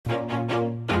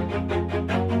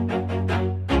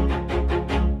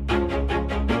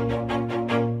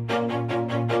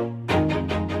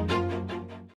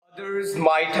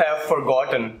might have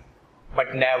forgotten,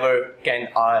 but never can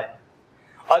I.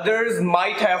 Others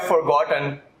might have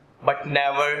forgotten, but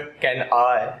never can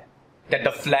I, that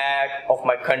the flag of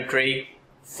my country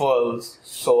furls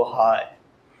so high.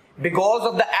 Because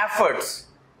of the efforts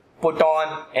put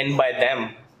on and by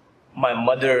them, my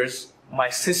mothers, my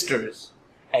sisters,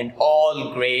 and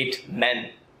all great men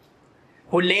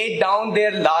who laid down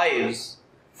their lives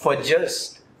for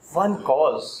just one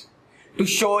cause, to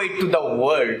show it to the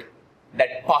world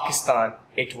that Pakistan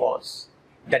it was.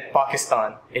 That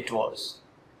Pakistan it was.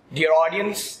 Dear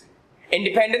audience,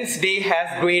 Independence Day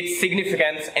has great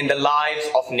significance in the lives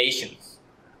of nations.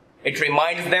 It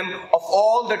reminds them of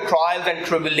all the trials and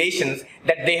tribulations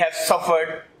that they have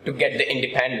suffered to get the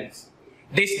independence.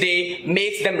 This day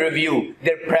makes them review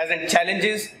their present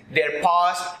challenges, their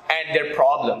past, and their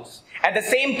problems. At the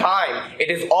same time, it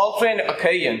is also an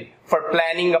occasion for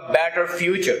planning a better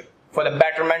future for the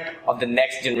betterment of the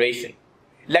next generation.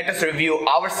 Let us review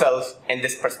ourselves in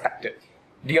this perspective.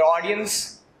 Dear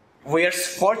audience, we are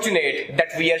fortunate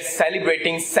that we are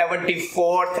celebrating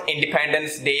 74th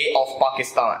Independence Day of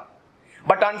Pakistan.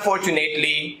 But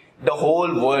unfortunately, the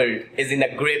whole world is in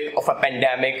the grip of a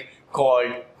pandemic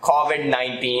called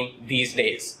COVID-19 these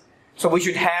days. So we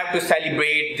should have to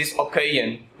celebrate this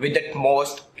occasion with the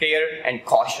utmost care and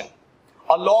caution.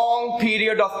 A long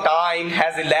period of time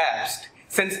has elapsed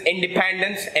since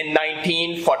independence in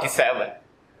 1947.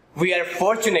 We are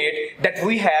fortunate that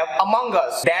we have among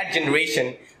us that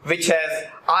generation which has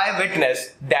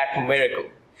eyewitnessed that miracle.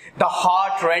 The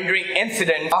heart-rending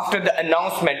incident after the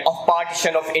announcement of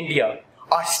partition of India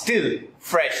are still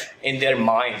fresh in their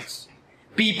minds.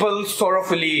 People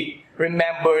sorrowfully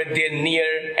remember their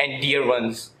near and dear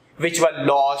ones which were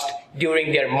lost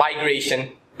during their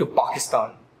migration to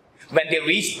Pakistan. When they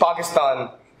reached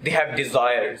Pakistan, they have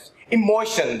desires,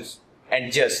 emotions,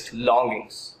 and just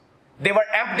longings. They were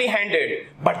empty-handed,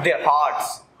 but their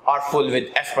hearts are full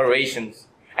with aspirations,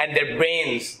 and their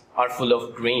brains are full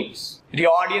of dreams. The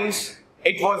audience,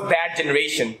 it was that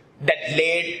generation that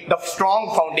laid the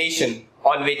strong foundation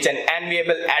on which an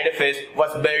enviable edifice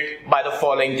was built by the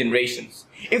following generations.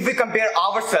 If we compare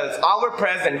ourselves, our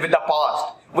present with the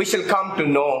past, we shall come to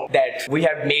know that we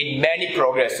have made many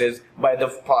progresses by the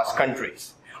past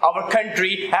countries. Our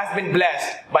country has been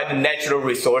blessed by the natural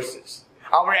resources.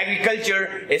 Our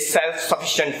agriculture is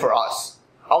self-sufficient for us.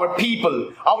 Our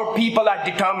people are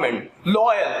determined,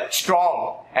 loyal,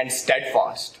 strong, and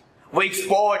steadfast. We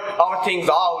export our things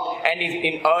out and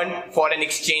in earn foreign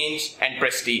exchange and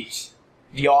prestige.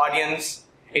 The audience,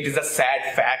 it is a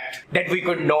sad fact that we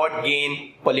could not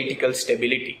gain political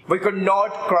stability. We could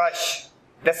not crush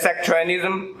the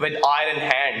sectarianism with iron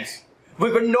hands.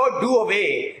 We could not do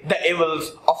away the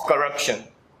evils of corruption.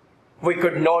 We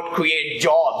could not create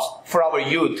jobs for our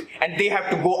youth and they have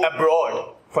to go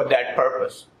abroad for that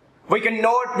purpose. We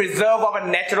cannot preserve our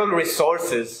natural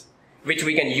resources which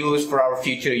we can use for our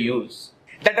future use.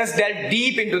 Let us delve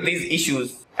deep into these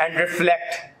issues and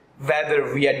reflect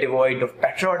whether we are devoid of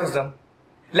patriotism.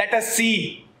 Let us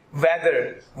see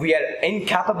whether we are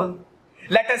incapable.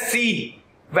 Let us see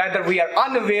whether we are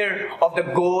unaware of the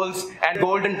goals and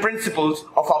golden principles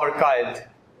of our kind.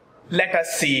 Let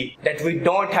us see that we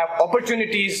don't have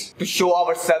opportunities to show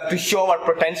ourselves, to show our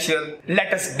potential.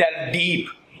 Let us delve deep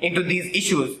into these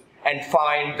issues and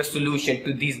find the solution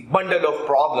to these bundle of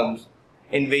problems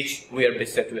in which we are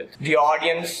beset with. The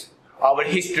audience, our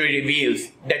history reveals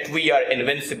that we are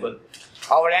invincible.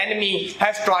 Our enemy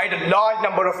has tried a large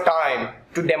number of times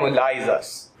to demoralize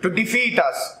us, to defeat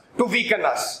us, to weaken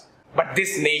us. But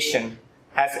this nation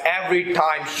has every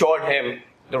time showed him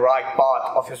the right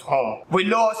path of his home. We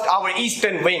lost our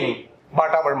eastern wing,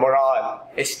 but our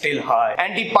morale is still high.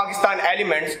 Anti-Pakistan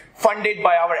elements funded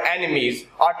by our enemies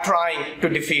are trying to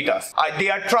defeat us. They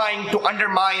are trying to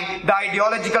undermine the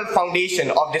ideological foundation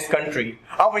of this country.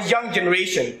 Our young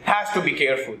generation has to be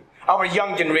careful. Our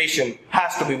young generation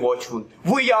has to be watchful.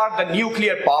 We are the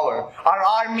nuclear power. Our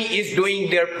army is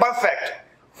doing their perfect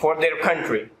for their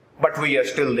country, but we are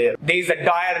still there. There is a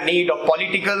dire need of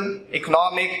political,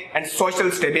 economic, and social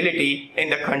stability in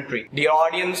the country. The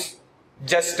audience,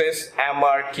 Justice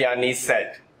Amar Kiani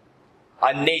said,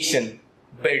 "A nation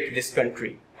built this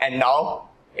country, and now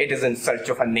it is in search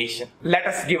of a nation." Let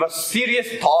us give a serious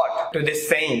thought to this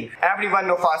saying. Every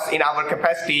one of us in our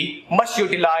capacity must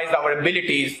utilize our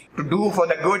abilities to do for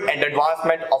the good and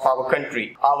advancement of our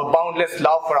country. Our boundless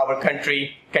love for our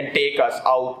country can take us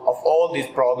out of all these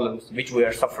problems which we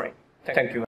are suffering. Thank you.